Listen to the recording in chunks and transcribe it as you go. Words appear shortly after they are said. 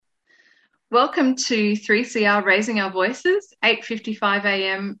Welcome to 3CR Raising Our Voices, 8:55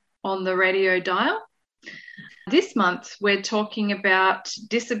 a.m. on the radio dial. This month, we're talking about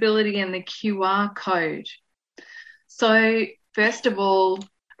disability and the QR code. So, first of all,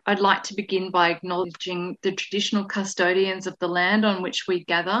 I'd like to begin by acknowledging the traditional custodians of the land on which we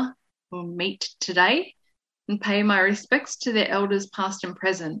gather or meet today and pay my respects to their elders past and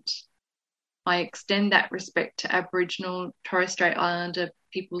present. I extend that respect to Aboriginal Torres Strait Islander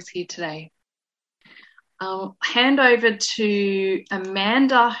peoples here today. I'll hand over to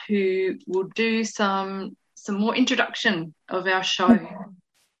Amanda, who will do some more introduction of our show.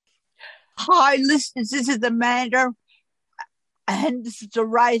 Hi, listeners. This is Amanda, and this is the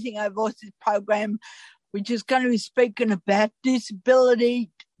Raising Our Voices program, which is going to be speaking about disability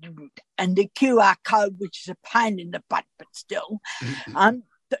and the QR code, which is a pain in the butt, but still. On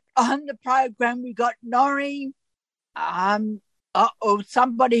the program, we got Nori.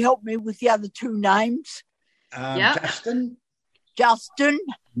 Somebody help me with the other two names. Justin.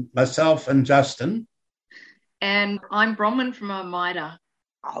 Myself and Justin. And I'm Bronwyn from Oneida.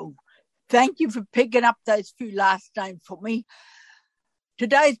 Oh, thank you for picking up those few last names for me.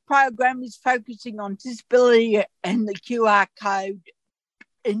 Today's program is focusing on disability and the QR code.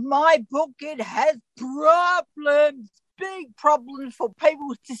 In my book, it has problems, big problems for people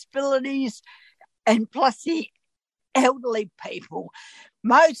with disabilities and plus the elderly people.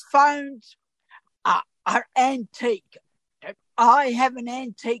 Most phones are antique. I have an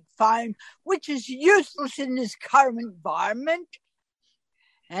antique phone, which is useless in this current environment.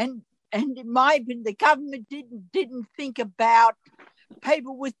 And in my opinion, the government didn't think about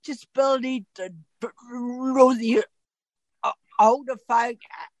people with disability or the older folk.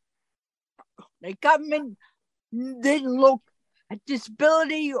 The government didn't look at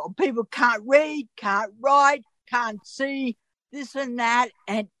disability, or people can't read, can't write, can't see, this and that,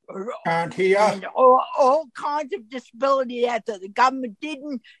 and can't hear. And all kinds of disability out there. The government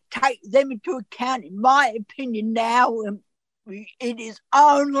didn't take them into account, in my opinion. Now, it is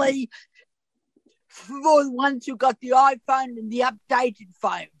only for the ones who got the iPhone and the updated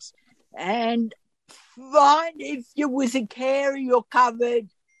phones. And fine, if you're with a carer, you're covered.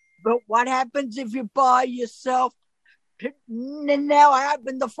 But what happens if you're by yourself? Now I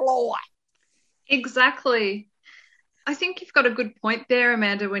open the floor. Exactly. I think you've got a good point there,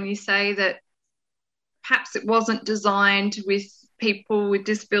 Amanda, when you say that perhaps it wasn't designed with people with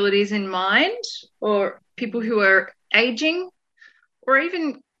disabilities in mind, or people who are aging, or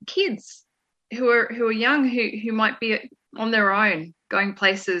even kids who are young who might be on their own going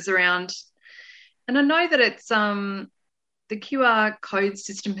places around. And I know that it's the QR code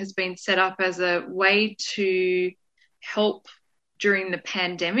system has been set up as a way to help during the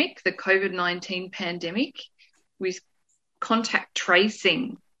pandemic, the COVID-19 pandemic, with contact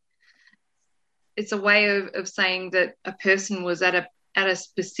tracing. It's a way of saying that a person was at a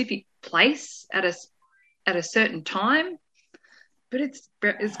specific place at a certain time, but it's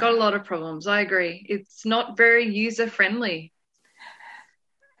got a lot of problems. I agree. It's not very user friendly,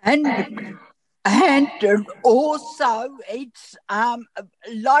 and also it's a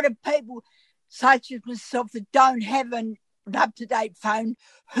lot of people, such as myself, that don't have an up-to-date phone,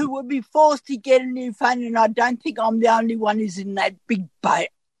 who will be forced to get a new phone, and I don't think I'm the only one who's in that big boat.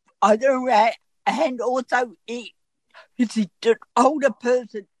 And also, it's an older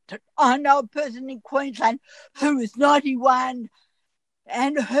person. I know a person in Queensland who is 91,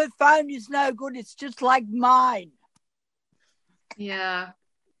 and her phone is no good. It's just like mine. Yeah.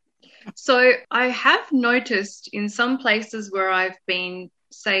 So I have noticed in some places where I've been,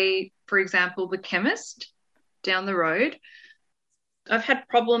 say, for example, the chemist down the road, I've had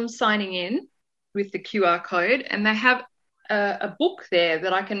problems signing in with the QR code, and they have a book there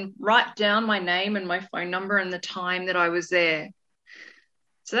that I can write down my name and my phone number and the time that I was there.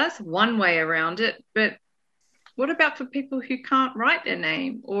 So that's one way around it. But what about for people who can't write their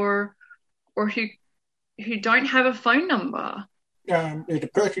name or who don't have a phone number? There's a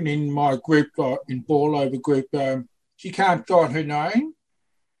person in my group, in Ball Over group, she can't write her name.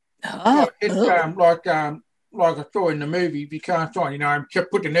 Like I saw in the movie, if you can't sign your name,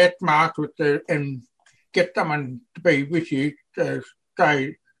 just put an X mark with and get someone to be with you to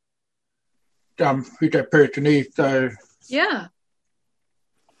say who that person is. So yeah,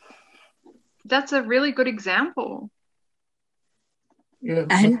 that's a really good example. Yeah,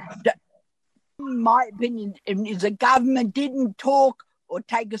 and in my opinion, if the government didn't talk or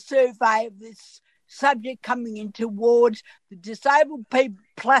take a survey of this subject coming in towards the disabled people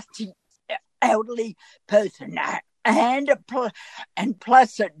plus the elderly person, and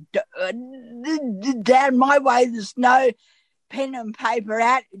plus down my way, there's no pen and paper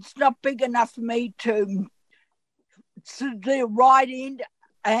out. It's not big enough for me to write in.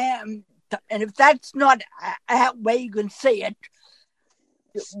 And if that's not out where you can see it,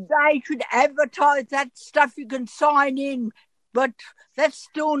 they should advertise that stuff you can sign in, but that's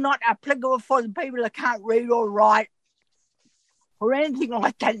still not applicable for the people that can't read or write or anything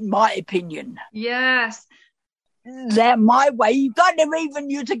like that, in my opinion. Yes. That my way. You've got to even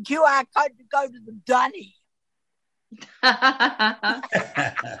use a QR code to go to the dunny.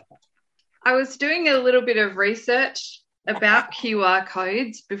 I was doing a little bit of research about QR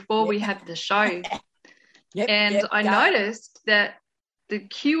codes before we had the show. I noticed that the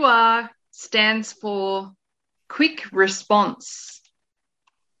QR stands for quick response.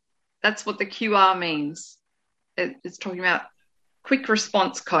 That's what the QR means. It's talking about quick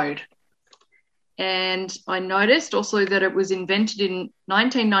response code. And I noticed also that it was invented in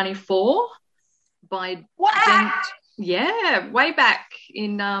 1994 by way back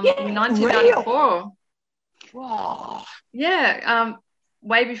in 1994. Wow. Yeah,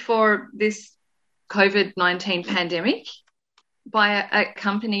 way before this COVID-19 pandemic, by a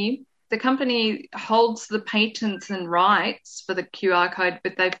company. The company holds the patents and rights for the QR code,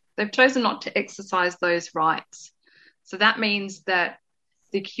 but they've chosen not to exercise those rights. So that means that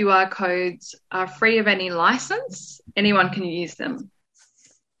the QR codes are free of any license. Anyone can use them.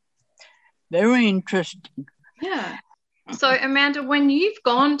 Very interesting. Yeah. So, Amanda, when you've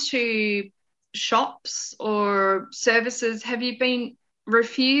gone to shops or services, have you been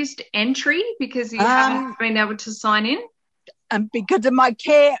refused entry because you haven't been able to sign in? Because of my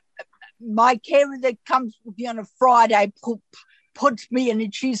carer that comes with me on a Friday puts me in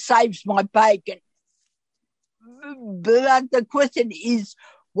and she saves my bacon. But the question is,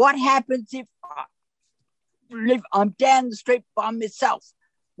 what happens if I'm down the street by myself?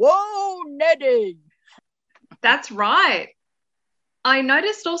 Whoa, Nettie! That's right. I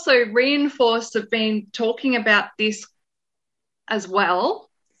noticed also Reinforce have been talking about this as well.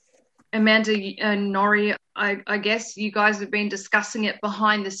 Amanda and Nori, I guess you guys have been discussing it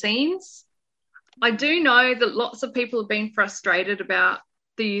behind the scenes. I do know that lots of people have been frustrated about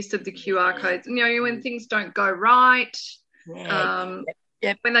the use of the QR codes. You know, when things don't go right, when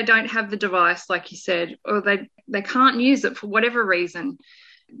they don't have the device, like you said, or they can't use it for whatever reason.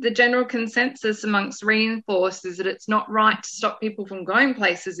 The general consensus amongst Reinforce is that it's not right to stop people from going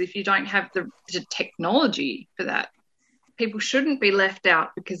places if you don't have the technology for that. People shouldn't be left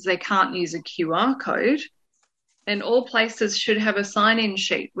out because they can't use a QR code. And all places should have a sign-in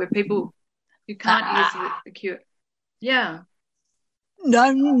sheet where people who can't use the QR. Yeah.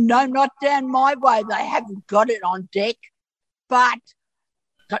 No, not down my way. They haven't got it on deck. But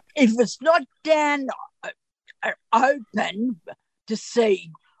if it's not down open to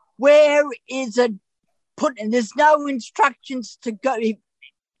see, where is it put? And there's no instructions to go.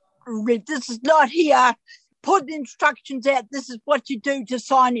 This is not here. Put instructions out. This is what you do to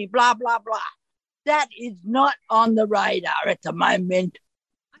sign in, blah, blah, blah. That is not on the radar at the moment.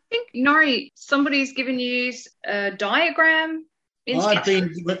 I think, Nori, somebody's given you a diagram. I've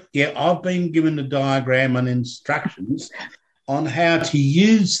been given a diagram and instructions on how to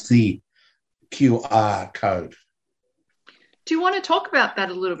use the QR code. Do you want to talk about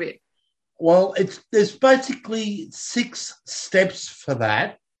that a little bit? Well, there's basically 6 steps for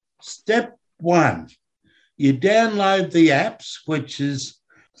that. Step 1, you download the apps, which is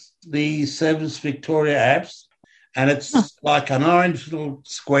the Service Victoria apps, and it's like an orange little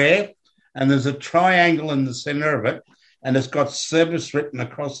square, and there's a triangle in the centre of it, and it's got service written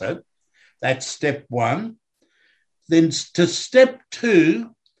across it. That's step 1. Then to step 2,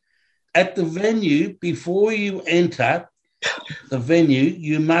 at the venue, before you enter the venue,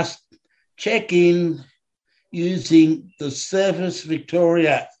 you must check in using the Service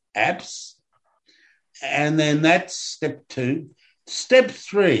Victoria apps, and then that's step 2. Step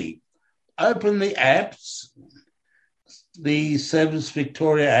 3, open the apps, the Service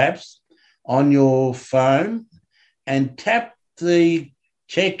Victoria apps on your phone, and tap the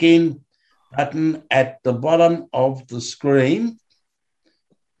check-in button at the bottom of the screen.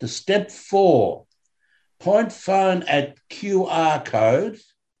 To step 4, point phone at QR code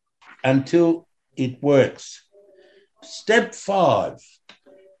until it works. Step 5,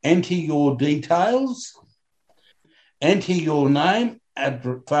 enter your details, enter your name,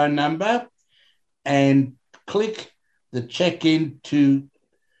 phone number, and click the check-in to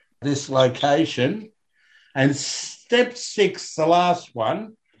this location. And step 6, the last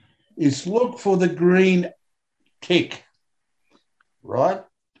one, is look for the green tick, right?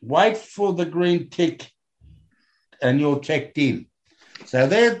 Wait for the green tick and you're checked in. So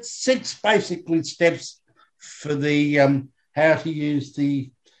there's 6 basically steps for the how to use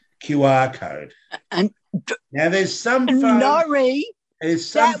the QR code. And now, there's some phones. Norrie, there's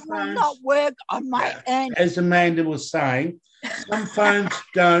some that phones, will not work on my end. As Amanda was saying, some phones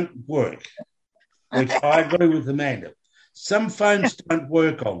don't work, which I agree with Amanda. Some phones don't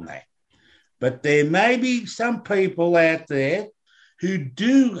work on that. But there may be some people out there who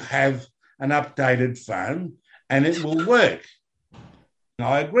do have an updated phone and it will work. And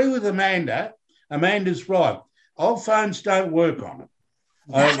I agree with Amanda. Amanda's right. Old phones don't work on it.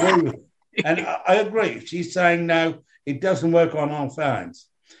 I agree with her. And I agree. She's saying, no, it doesn't work on old phones.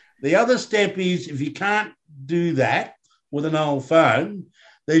 The other step is if you can't do that with an old phone,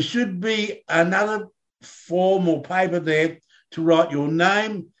 there should be another form or paper there to write your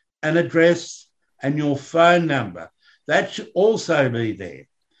name and address and your phone number. That should also be there.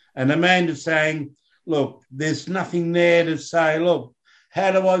 And Amanda's saying, look, there's nothing there to say, look,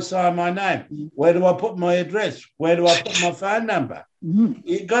 how do I sign my name? Where do I put my address? Where do I put my phone number?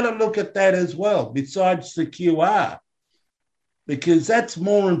 You've got to look at that as well, besides the QR, because that's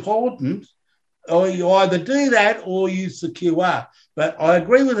more important. Or you either do that or use the QR. But I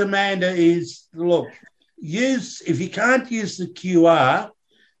agree with Amanda is, look, if you can't use the QR,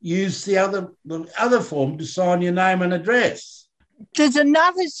 use the other form to sign your name and address. There's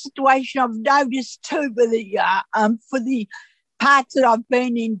another situation I've noticed too for the parts that I've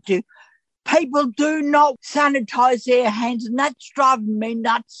been into. People do not sanitize their hands, and that's driving me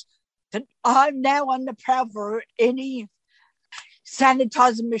nuts. That I'm now on the prowl for any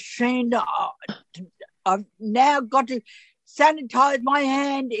sanitizer machine. I've now got to sanitize my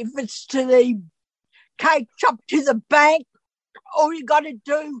hand if it's to the cake shop, to the bank. All you got to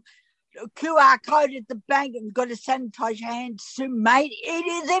do, QR code at the bank, and you've got to sanitize your hands soon, mate. It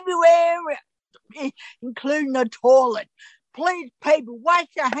is everywhere, including the toilet. Please, people, wash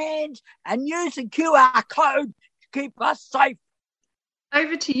your hands and use the QR code to keep us safe.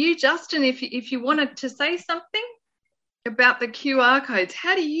 Over to you, Justin, if you wanted to say something about the QR codes.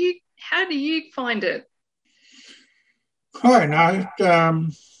 How do you find it? I know.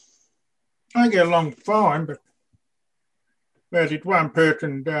 I get along fine, but I did one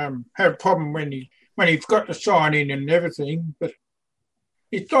person had a problem when he's got to sign in and everything, but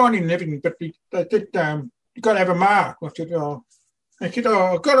he's signing and everything, but they said you got to have a mark. I said,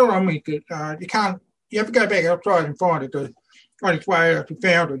 I've got it on me. You have to go back outside and find it. On its way out, he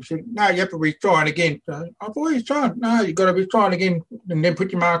found it. He said, no, you have to re-sign again. So I've already signed. No, you've got to re-sign again and then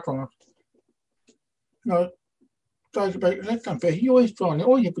put your mark on it. No, so that's unfair. You always sign it.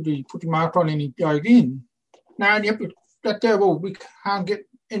 All you have to do is put your mark on and you go in. No, you have to, that's terrible. We can't get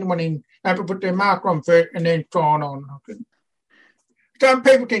anyone in. They have to put their mark on first and then sign on. Some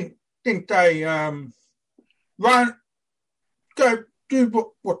people think they go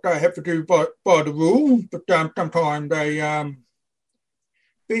do what they have to do by the rule, but sometimes they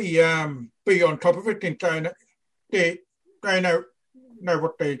be on top of it and they know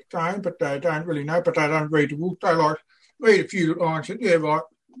what they're saying, but they don't really know, but they don't read the rules. They like read a few lines, yeah, right,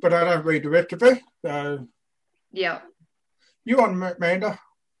 but they don't read the rest of it. So yeah, you on, Amanda?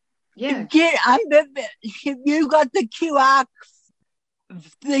 Yeah, you got the QR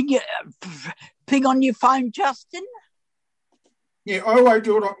thing on your phone, Justin? Yeah, I always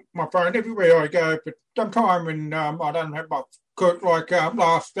do it on my phone everywhere I go, but sometimes when I don't have my coat, like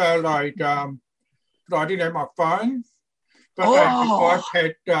last Saturday, I didn't have my phone, but my wife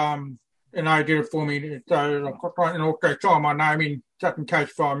had, and they did it for me, so I got and also sign my name in, just in case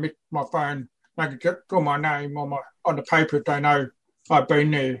if I missed my phone, they could just draw my name on the paper if they know I've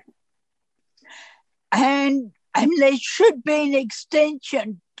been there. And there should be an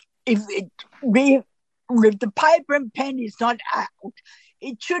extension if the paper and pen is not out.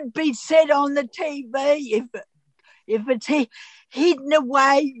 It should be said on the TV. If it's hidden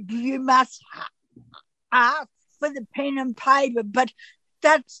away, you must ask for the pen and paper, but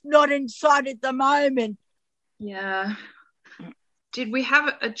that's not in sight at the moment. Yeah. Did we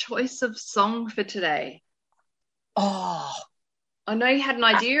have a choice of song for today? Oh. I know you had an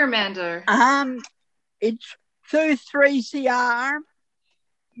idea, Amanda. It's through 3CR,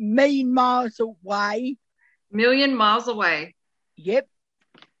 Million Miles Away. Million Miles Away. Yep.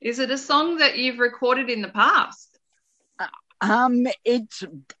 Is it a song that you've recorded in the past? It's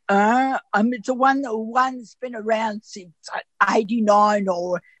a one that's been around since 89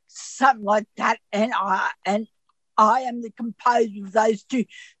 or something like that, and I am the composer of those two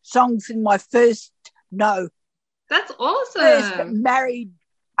songs in my first That's awesome. First married.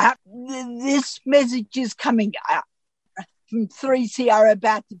 This message is coming from 3CR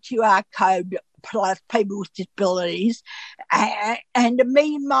about the QR code plus people with disabilities, and a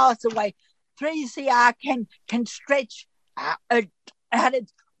million miles away. 3CR can stretch it had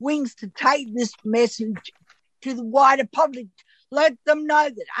its wings to take this message to the wider public. Let them know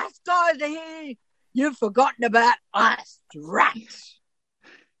that us guys are here. You've forgotten about us, rats.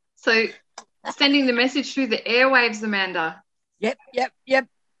 So sending the message through the airwaves, Amanda. Yep.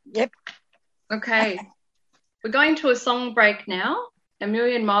 Okay. We're going to a song break now, A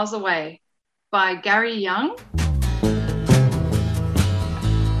Million Miles Away by Gary Young.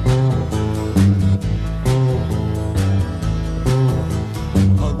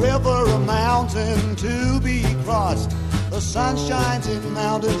 A river, a mountain to be crossed. The sun shines in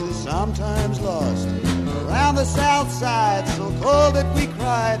mountains is sometimes lost. Around the south side, so cold that we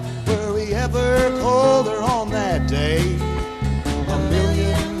cried. Were we ever colder on that day? A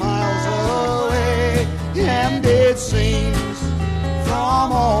million miles away, and it seems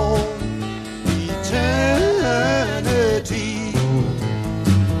from all eternity.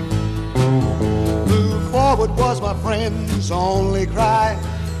 Move forward was my friend's only cry.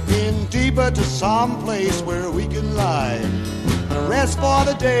 In deeper to some place where we can lie. Rest for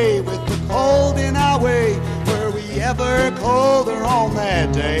the day with the cold in our way. Were we ever colder on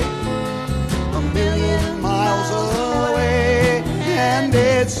that day? A million miles away, and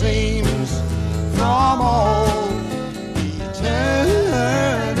it seems from all eternity.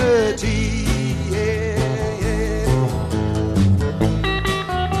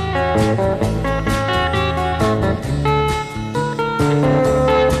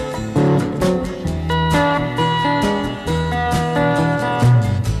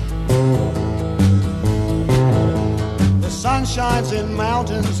 Shines in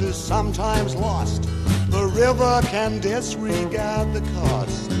mountains is sometimes lost. The river can disregard the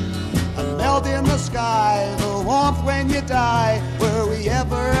cost. A melt in the sky, the warmth when you die. Were we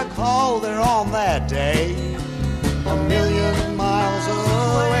ever colder on that day? A million miles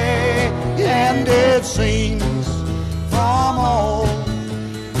away, and it seems from all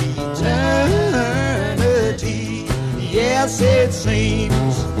eternity. Yes, it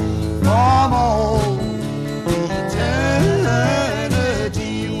seems from all eternity.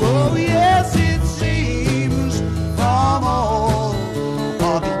 Oh, yes, it seems from all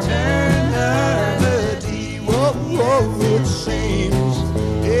of eternity. Whoa, it seems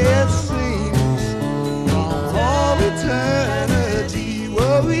from all eternity.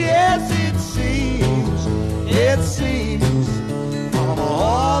 Oh, yes, it seems from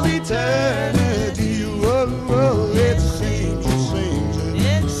all eternity. Whoa, it seems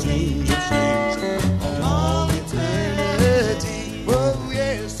from all eternity. Oh,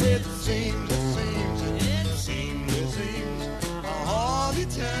 yes, it seems from all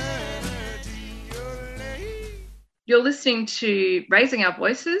eternity. You're listening to Raising Our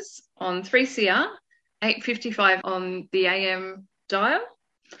Voices on 3CR, 8:55 on the AM dial.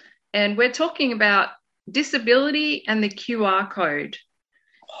 And we're talking about disability and the QR code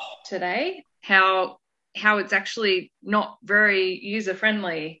today, how it's actually not very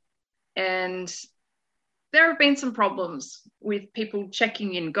user-friendly. And there have been some problems with people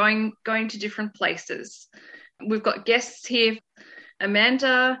checking in, going to different places. We've got guests here,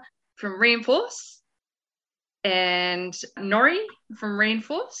 Amanda from Reinforce, and Nori from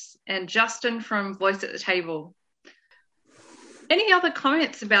Reinforce, and Justin from Voice at the Table. Any other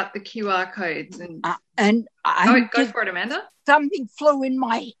comments about the QR codes? And go for it, Amanda. Something flew in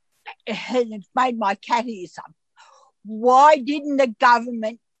my head. It's made my cat ear something. Why didn't the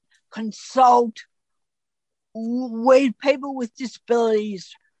government consult with people with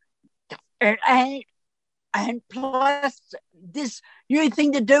disabilities and plus this new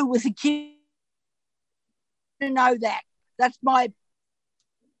thing to do with the kids to know that? That's my...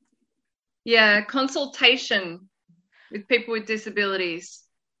 Yeah, consultation with people with disabilities.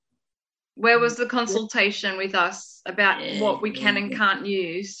 Where was the consultation with us about what we can and can't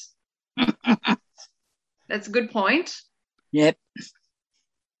use? That's a good point. Yep.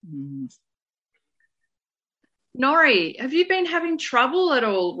 Nori, have you been having trouble at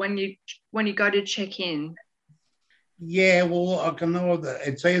all when you go to check in? Yeah, well, I can know that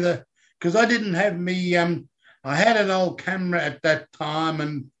it's either because I didn't have me. I had an old camera at that time,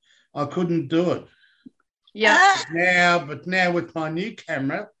 and I couldn't do it. Yeah. But now with my new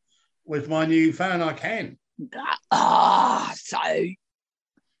camera, with my new phone, I can. So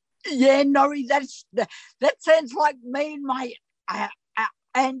yeah, Nori, that sounds like me and my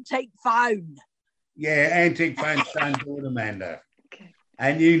antique phone. Yeah, antique phones don't do it, Amanda. Okay.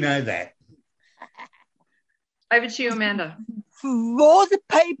 And you know that. Over to you, Amanda. For the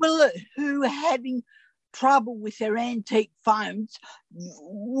people who are having trouble with their antique phones,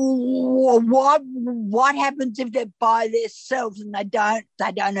 what happens if they're by themselves and they don't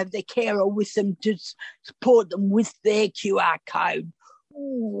have their carer with them to support them with their QR code?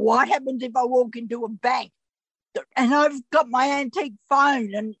 What happens if I walk into a bank and I've got my antique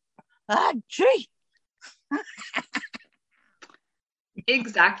phone and, gee.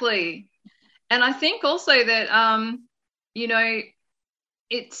 Exactly. And I think also that,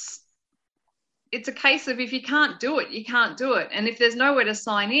 it's a case of if you can't do it, you can't do it. And if there's nowhere to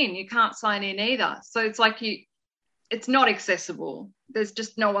sign in, you can't sign in either. So it's like it's not accessible. There's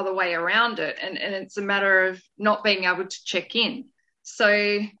just no other way around it. And it's a matter of not being able to check in.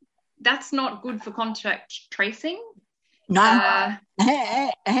 So that's not good for contact tracing. No.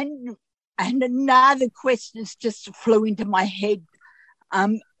 And another question just flew into my head.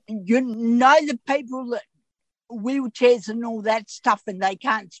 The people that wheelchairs and all that stuff and they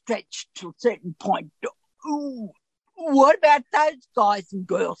can't stretch to a certain point. Ooh, what about those guys and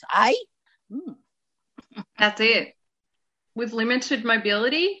girls, eh? That's it. With limited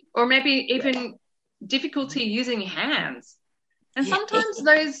mobility or maybe even difficulty using hands. And sometimes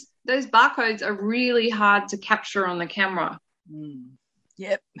those barcodes are really hard to capture on the camera.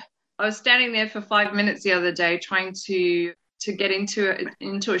 Yep. I was standing there for 5 minutes the other day trying to get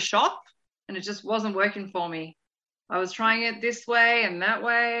into a shop and it just wasn't working for me. I was trying it this way and that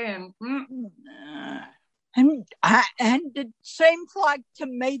way and it seems like to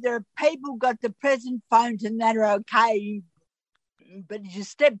me there are people got the present phones and that are okay, but as you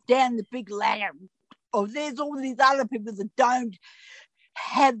step down the big ladder, there's all these other people that don't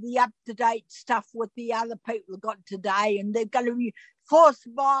have the up-to-date stuff what the other people have got today, and they're going to be forced to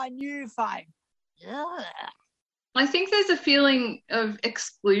buy a new phone. Ugh. I think there's a feeling of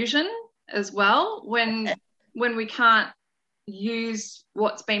exclusion as well when we can't use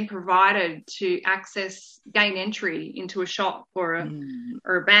what's been provided to gain entry into a shop or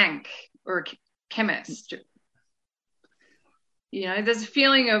a bank or a chemist. There's a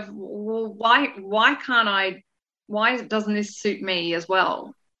feeling of, well, why doesn't this suit me as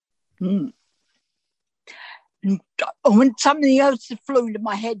well? And something else that flew into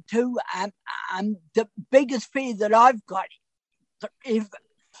my head too, the biggest fear that I've got, if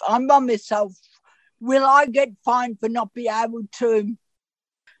I'm by myself, will I get fined for not being able to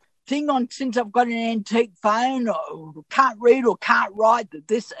since I've got an antique phone or can't read or can't write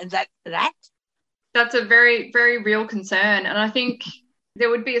this and that? That's a very, very real concern. And I think there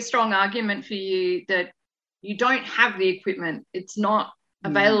would be a strong argument for you that you don't have the equipment. It's not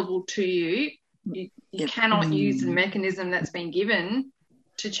available to you. You cannot use the mechanism that's been given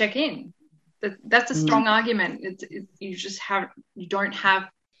to check in. That's a strong argument. You don't have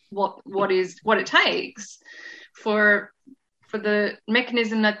what it takes for the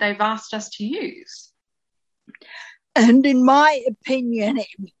mechanism that they've asked us to use. And in my opinion,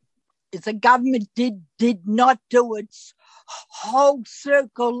 if the government did not do its whole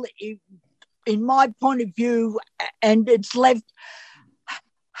circle, in my point of view, and it's left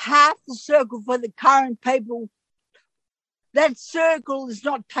half the circle for the current people, that circle is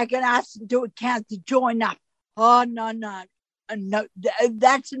not taking us into account to join up. Oh, no. No,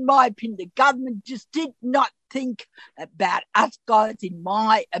 that's in my opinion. The government just did not think about us guys, in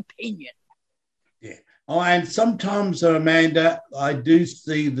my opinion. Yeah. Oh, and sometimes, Amanda, I do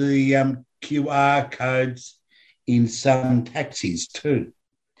see the QR codes in some taxis too.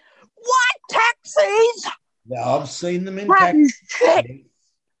 What taxis? I've seen them in taxis.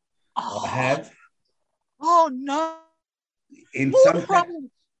 I have. Oh, no. In some taxis,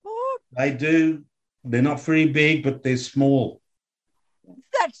 they do. They're not very big, but they're small.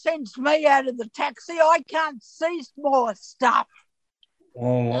 That sends me out of the taxi. I can't see small stuff.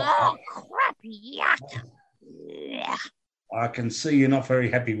 Oh, crap, yuck. I can see you're not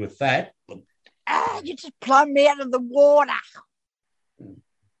very happy with that. You just plumb me out of the water.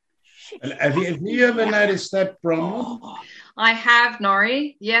 And have you ever noticed that, Bronwyn? I have,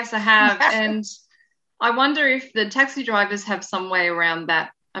 Norrie. Yes, I have. And I wonder if the taxi drivers have some way around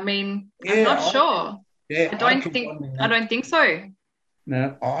that. I mean, I'm not sure. Yeah, I don't think so.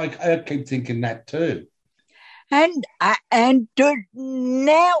 No, I keep thinking that too. And now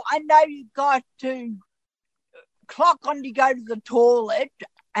I know you've got to clock on to go to the toilet,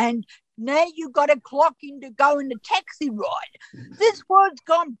 and now you've got to clock in to go in the taxi ride. This world's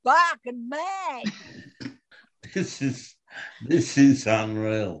gone bark and mad. This is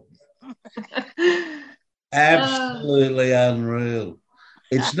unreal. Absolutely unreal.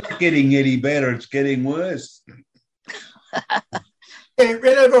 It's not getting any better, it's getting worse. Yeah,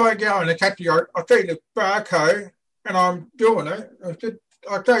 whenever I go in a taxi, I see the barcode and I'm doing it.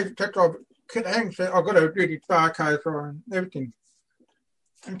 I take the taxi driver, I've got to do the barcode and everything.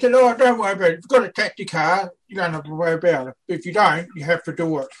 And said, oh, don't worry about it. If you've got a taxi car, you don't have to worry about it. If you don't, you have to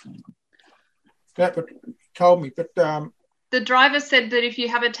do it. That's what he told me. But the driver said that if you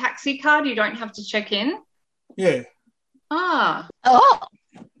have a taxi card, you don't have to check in? Yeah. Ah. Oh,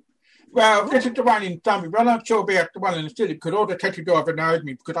 Well, this is the one in Thumby, but I'm not sure about the one in the city because all the taxi driver knows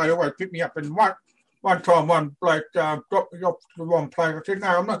me because they always pick me up. And one time, one bloke dropped me off to the wrong place. I said,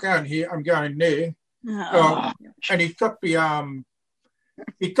 no, I'm not going here. I'm going there. oh. And he took the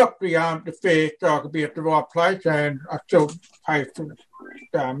fare so I could be at the right place, and I still pay for the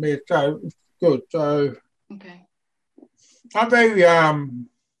there. So it's good. So Okay. I'm very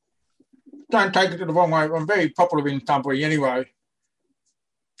don't take it the wrong way. I'm very popular in Thumby anyway.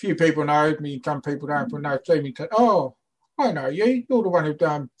 Few people know me, some people don't. When they see me, say, "Oh, I know you. You're the one who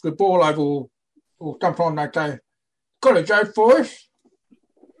the ball over." Or sometimes they say, "Got a joke for us?"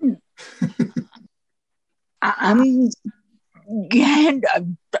 And I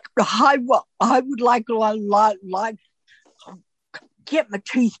would like get my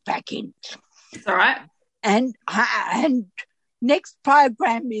teeth back in. It's all right. And next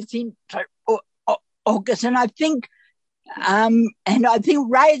program is in August, and I think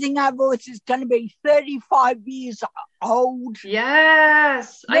Raising Our Voice is going to be 35 years old.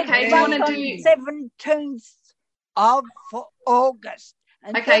 Yes. Okay. Do you want to do 17th of August?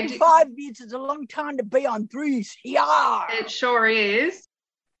 And Okay, 35 years is a long time to be on 3CR. It sure is.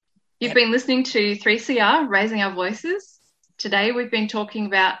 You've been listening to 3CR, Raising Our Voices. Today we've been talking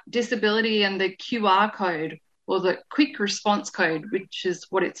about disability and the QR code, or the Quick Response Code, which is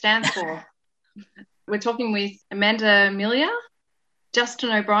what it stands for. We're talking with Amanda Amelia,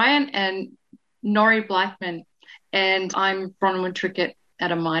 Justin O'Brien and Norrie Blythman, and I'm Bronwyn Trickett at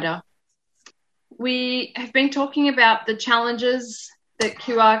AMIDA. We have been talking about the challenges that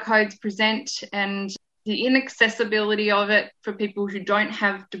QR codes present and the inaccessibility of it for people who don't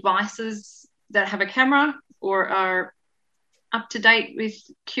have devices that have a camera or are up to date with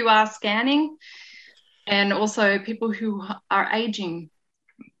QR scanning, and also people who are aging.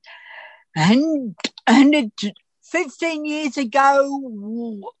 And it, 15 years ago,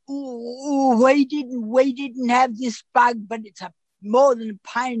 we didn't have this bug, but it's more than a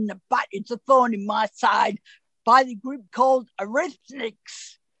pain in the butt. It's a thorn in my side, by the group called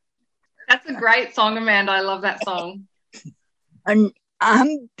Arithmetics. That's a great song, Amanda. I love that song. And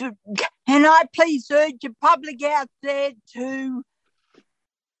can I please urge the public out there to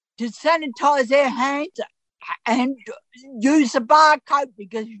sanitize their hands and use the barcode,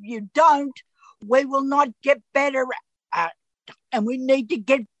 because if you don't, we will not get better and we need to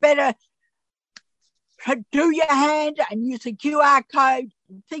get better. Do your hand and use the QR code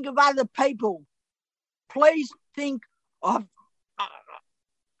and think of other people. Please think of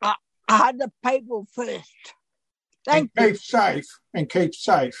other people first. Thank you. Keep safe and keep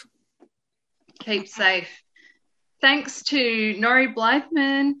safe. Keep safe. Thanks to Norrie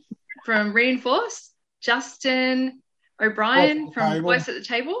Blythman from Reinforce, Justin O'Brien from Voice at the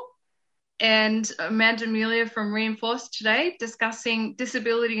Table, and Amanda Amelia from Reinforce today discussing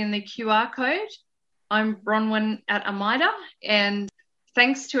disability and the QR code. I'm Bronwyn at AMIDA, and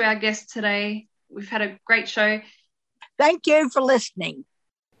thanks to our guests today. We've had a great show. Thank you for listening.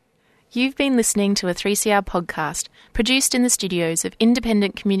 You've been listening to a 3CR podcast produced in the studios of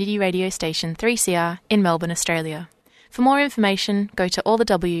independent community radio station 3CR in Melbourne, Australia. For more information, go to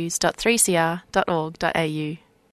allthews.3cr.org.au.